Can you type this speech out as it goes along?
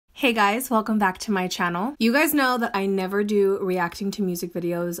Hey guys, welcome back to my channel. You guys know that I never do reacting to music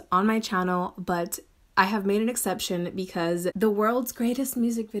videos on my channel, but I have made an exception because the world's greatest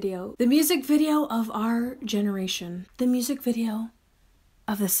music video, the music video of our generation, the music video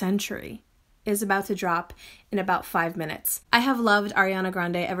of the century, is about to drop in about 5 minutes. I have loved Ariana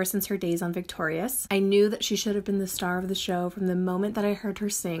Grande ever since her days on Victorious. I knew that she should have been the star of the show from the moment that I heard her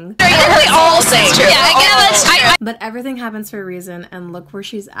sing. We all sing. Yeah, but everything happens for a reason, and look where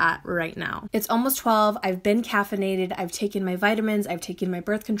she's at right now. It's almost 12, I've been caffeinated, I've taken my vitamins, I've taken my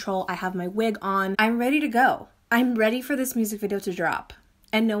birth control, I have my wig on. I'm ready to go. I'm ready for this music video to drop,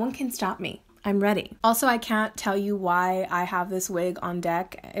 and no one can stop me. I'm ready. Also, I can't tell you why I have this wig on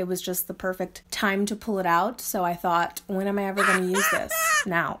deck. It was just the perfect time to pull it out, so I thought, when am I ever going to use this?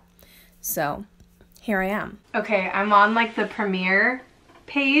 Now. So, here I am. Okay, I'm on like the premiere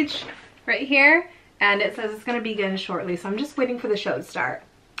page right here, and it says it's going to begin shortly, so I'm just waiting for the show to start.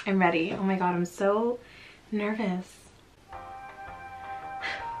 I'm ready. Oh my god, I'm so nervous.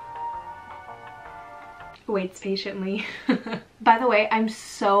 Waits patiently. By the way, I'm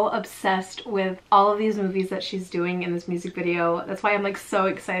so obsessed with all of these movies that she's doing in this music video. That's why I'm like so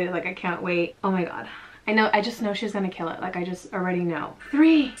excited, like I can't wait. Oh my god. I just know she's gonna kill it. Like I just already know.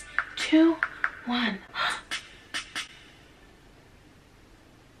 3, 2, 1.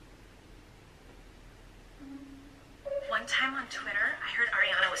 One time on Twitter, I heard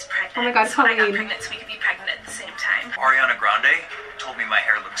Ariana was pregnant. Oh my god, so I got Colleen. pregnant so we could be pregnant at the same time. Ariana Grande told me my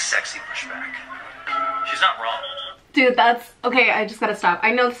hair looks sexy pushed back. She's not wrong. Dude, that's... Okay, I just gotta stop.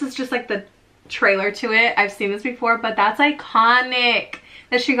 I know this is just like the trailer to it. I've seen this before, but that's iconic.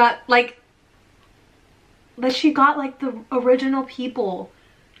 That she got like the original people.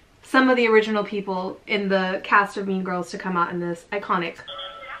 Some of the original people in the cast of Mean Girls to come out in this. Iconic.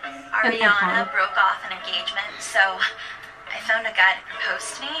 Ariana broke off an engagement, so I found a guy to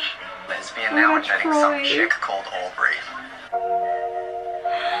propose to me. Lesbian now and dating some chick called Aubrey.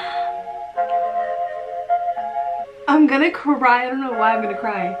 I'm gonna cry. I don't know why I'm gonna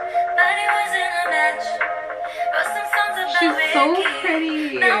cry. She's so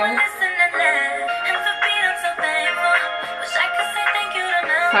pretty.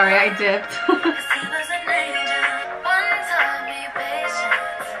 Sorry, I dipped.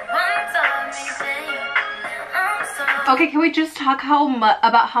 Okay, can we just talk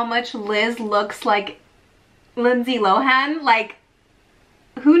about how much Lyss looks like Lindsay Lohan? Like,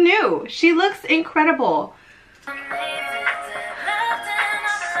 who knew? She looks incredible.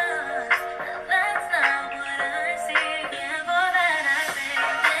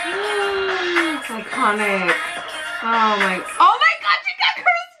 Iconic. Oh my god, she got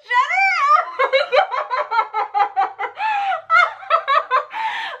Kris Jenner!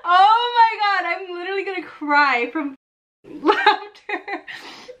 Oh my god, I'm literally gonna cry from laughter.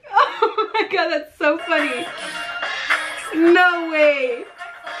 Oh my god, that's so funny. No way.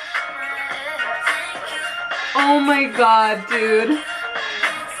 Oh my god, dude.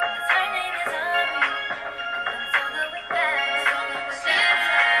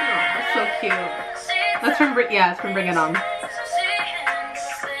 Oh, so cute. That's from, yeah, it's from Bring It On.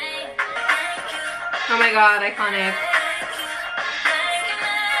 Oh my god, iconic.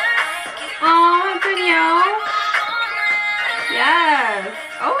 Oh, Danielle. Yes.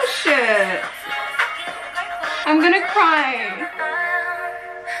 Oh shit. I'm gonna cry.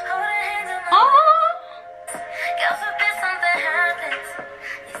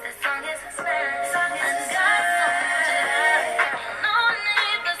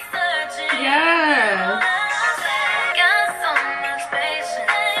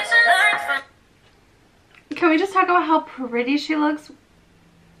 Can we just talk about how pretty she looks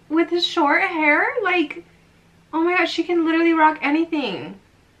with his short hair? Like, oh my god, she can literally rock anything.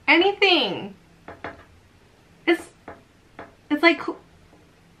 Anything. It's like...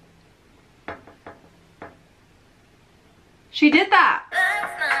 She did that.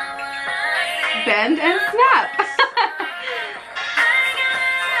 Bend and snap.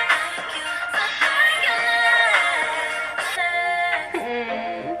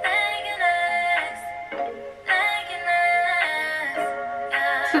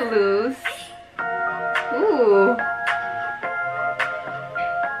 Toulouse. Ooh.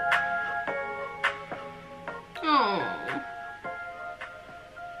 Oh.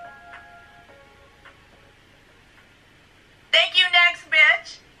 Thank you, next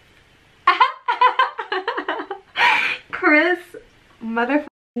bitch. Kris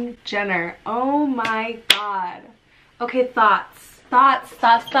motherfucking Jenner. Oh my god. Okay, thoughts. Thoughts.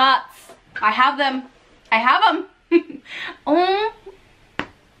 I have them. Oh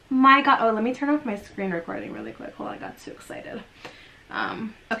my god. Oh, let me turn off my screen recording really quick. Hold on, I got too excited.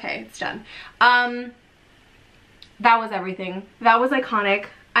 Okay, it's done. That was everything. That was iconic.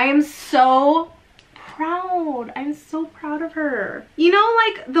 I am so proud. I'm so proud of her. You know,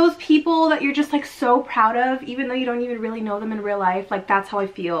 like those people that you're just like so proud of, even though you don't even really know them in real life. Like, that's how I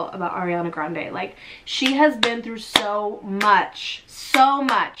feel about Ariana Grande. Like, she has been through so much,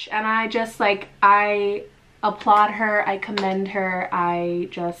 and I just like, I applaud her, I commend her, I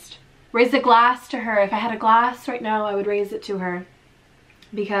just raise a glass to her. If I had a glass right now, I would raise it to her,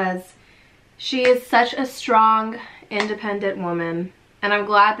 because she is such a strong, independent woman. And I'm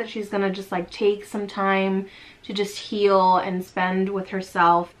glad that she's gonna just like take some time to just heal and spend with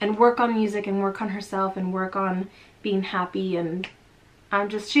herself and work on music and work on herself and work on being happy. And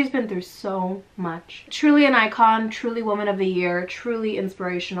she's been through so much. Truly an icon, truly woman of the year, truly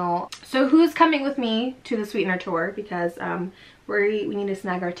inspirational. So who's coming with me to the Sweetener tour? Because we need to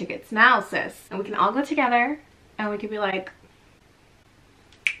snag our tickets now, sis. And we can all go together and we could be like,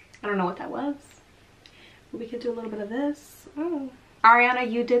 I don't know what that was. We could do a little bit of this. Oh.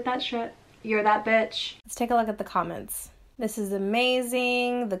 Ariana, you did that shit. You're that bitch. Let's take a look at the comments. This is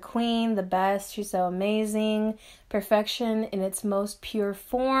amazing. The queen, the best. She's so amazing. Perfection in its most pure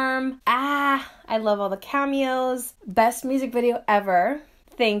form. I love all the cameos. Best music video ever.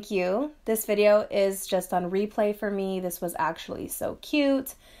 Thank you. This video is just on replay for me. This was actually so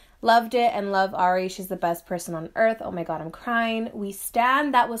cute. Loved it and love Ari. She's the best person on earth. Oh my god, I'm crying. We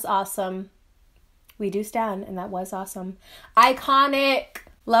stand. That was awesome. We do stand, and that was awesome. Iconic.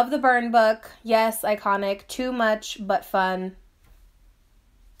 Love the burn book. Yes, iconic. Too much, but fun.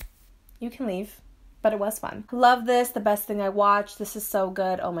 You can leave, but it was fun. Love this. The best thing I watched. This is so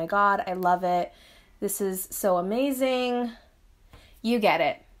good. Oh my god, I love it. This is so amazing. You get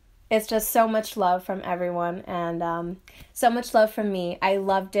it. It's just so much love from everyone, and so much love from me. I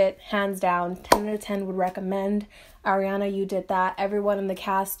loved it, hands down. 10 out of 10 would recommend. Ariana, you did that. Everyone in the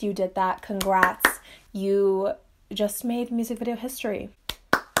cast, you did that. Congrats. You just made music video history.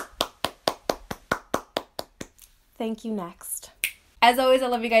 Thank you. Next. As always, I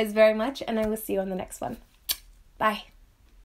love you guys very much, and I will see you on the next one. Bye.